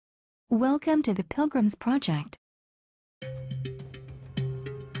Welcome to the Pilgrims Project.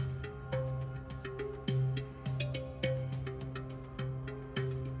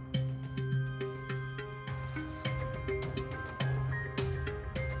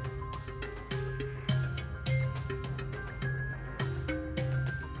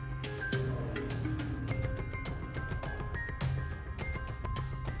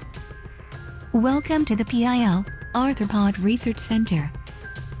 Welcome to the PIL Arthropod Research Center.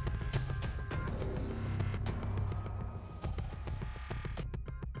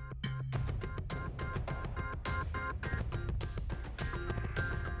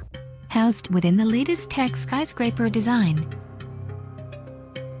 Housed within the latest Tek Skyscraper design.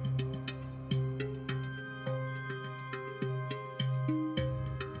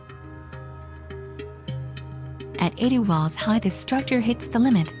 At 80 walls high, this structure hits the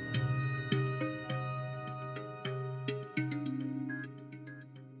limit.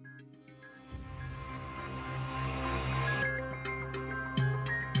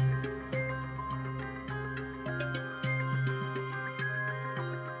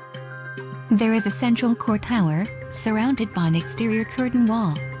 There is a central core tower, surrounded by an exterior curtain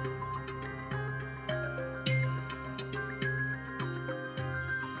wall.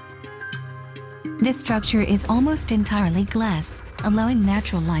 This structure is almost entirely glass, allowing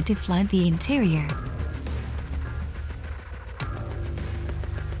natural light to flood the interior.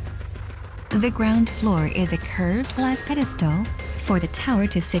 The ground floor is a curved glass pedestal for the tower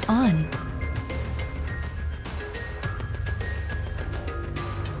to sit on.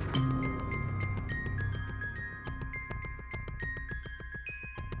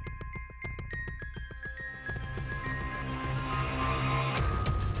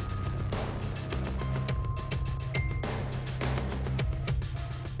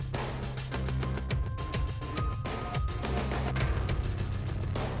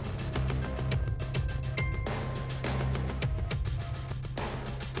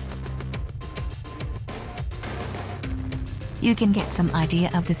 You can get some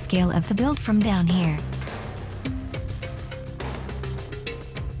idea of the scale of the build from down here.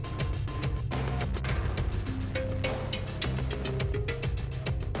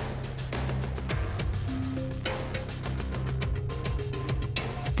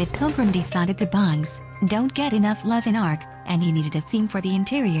 The Pilgrim decided the bugs don't get enough love in Ark, and he needed a theme for the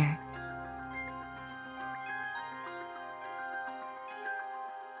interior.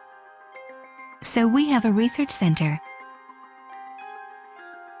 So we have a research center.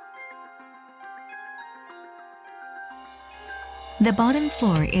 The bottom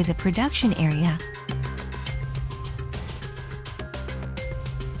floor is a production area.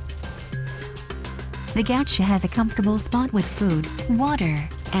 The gacha has a comfortable spot with food, water,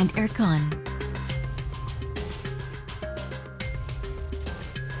 and aircon.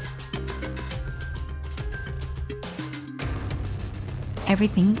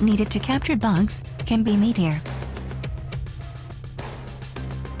 Everything needed to capture bugs can be made here.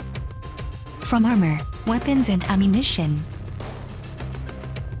 From armor, weapons and ammunition,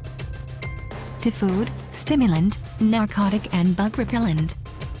 to food, stimulant, narcotic and bug repellent.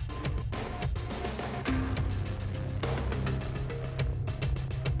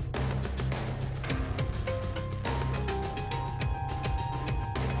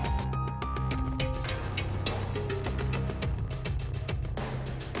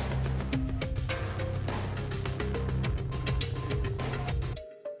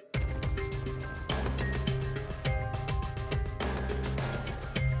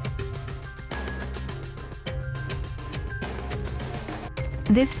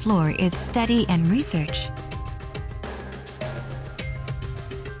 This floor is study and research.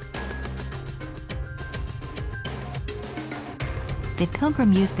 The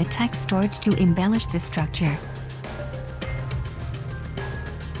Pilgrim used the Tek storage to embellish the structure.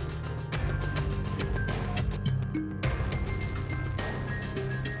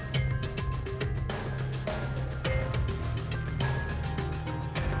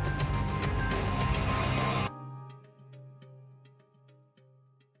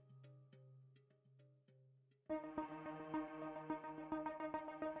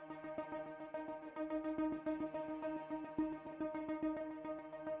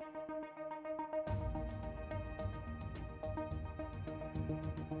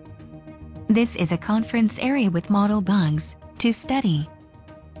 This is a conference area with model bugs to study.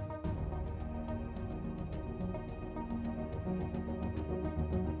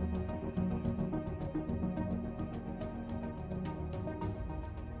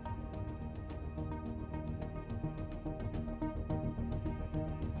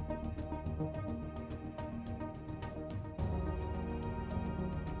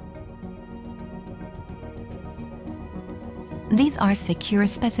 These are secure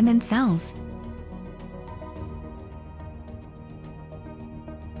specimen cells.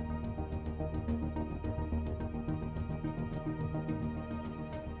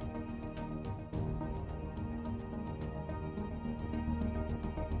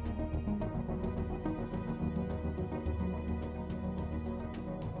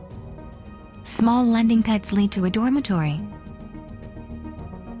 Small landing pads lead to a dormitory.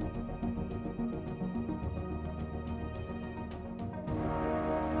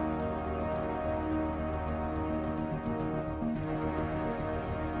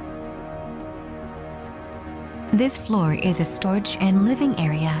 This floor is a storage and living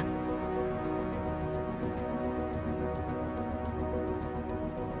area.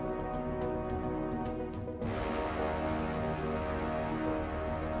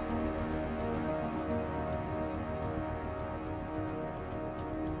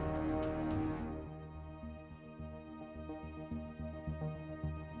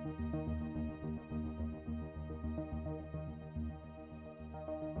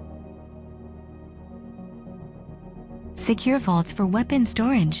 Secure vaults for weapon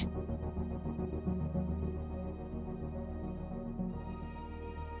storage.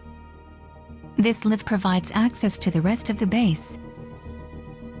 This lift provides access to the rest of the base.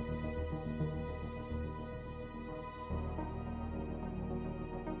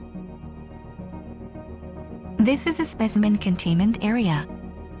 This is a specimen containment area.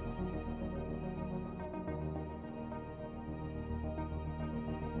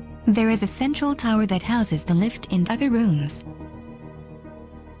 There is a central tower that houses the lift and other rooms.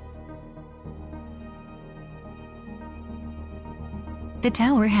 The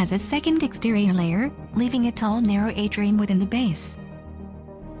tower has a second exterior layer, leaving a tall, narrow atrium within the base.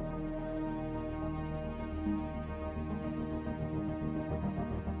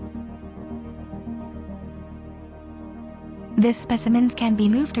 The specimens can be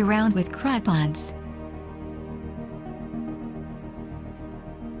moved around with tripods.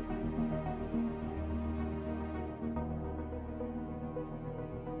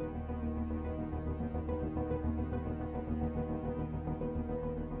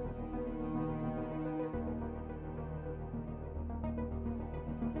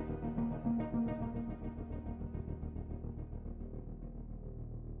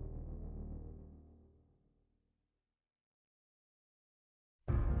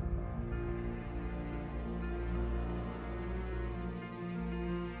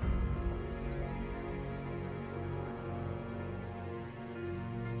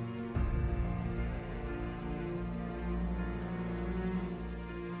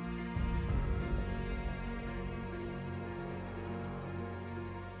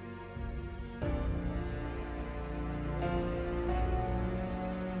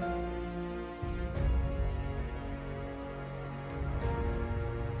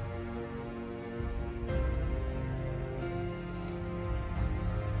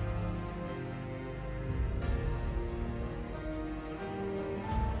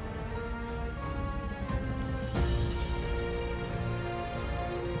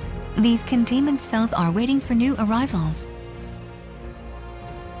 These containment cells are waiting for new arrivals.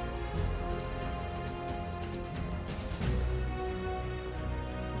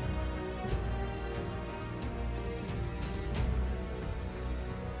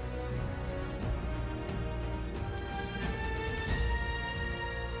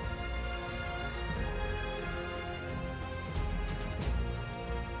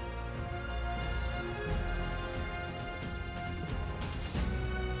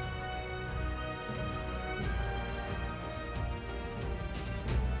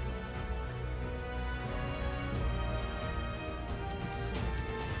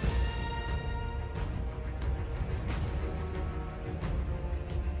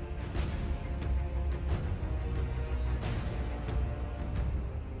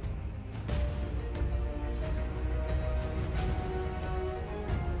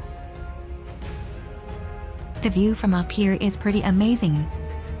 The view from up here is pretty amazing.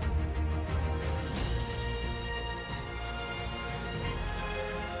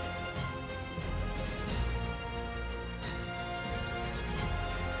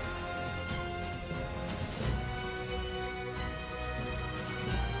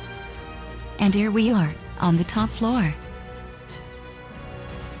 And here we are, on the top floor.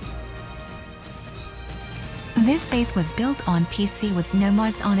 This base was built on PC with no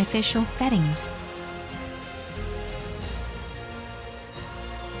mods on official settings.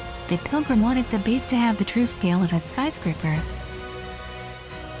 The pilgrim wanted the base to have the true scale of a skyscraper.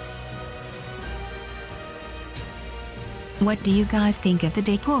 What do you guys think of the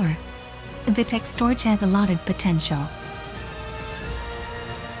decor? The tech storage has a lot of potential.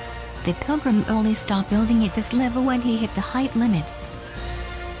 The pilgrim only stopped building at this level when he hit the height limit.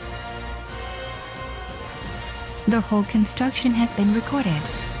 The whole construction has been recorded.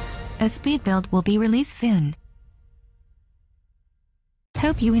 A speed build will be released soon.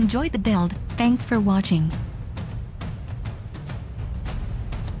 Hope you enjoyed the build. Thanks for watching.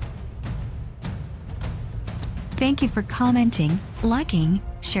 Thank you for commenting, liking,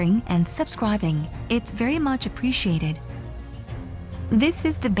 sharing and subscribing. It's very much appreciated. This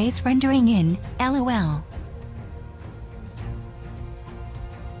is the base rendering in LOL.